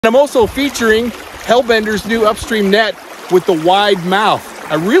I'm also featuring Hellbender's new upstream net with the wide mouth.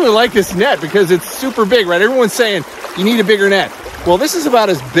 I really like this net because it's super big, right? Everyone's saying you need a bigger net. Well, this is about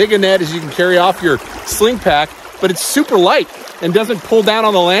as big a net as you can carry off your sling pack, but it's super light and doesn't pull down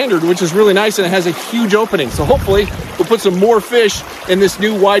on the lanyard, which is really nice, and it has a huge opening. So hopefully we'll put some more fish in this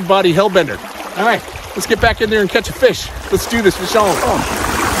new wide body Hellbender. All right, let's get back in there and catch a fish. Let's do this, Michelle. Oh.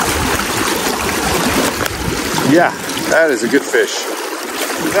 Yeah, that is a good fish.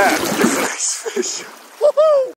 That is a nice fish. Woohoo!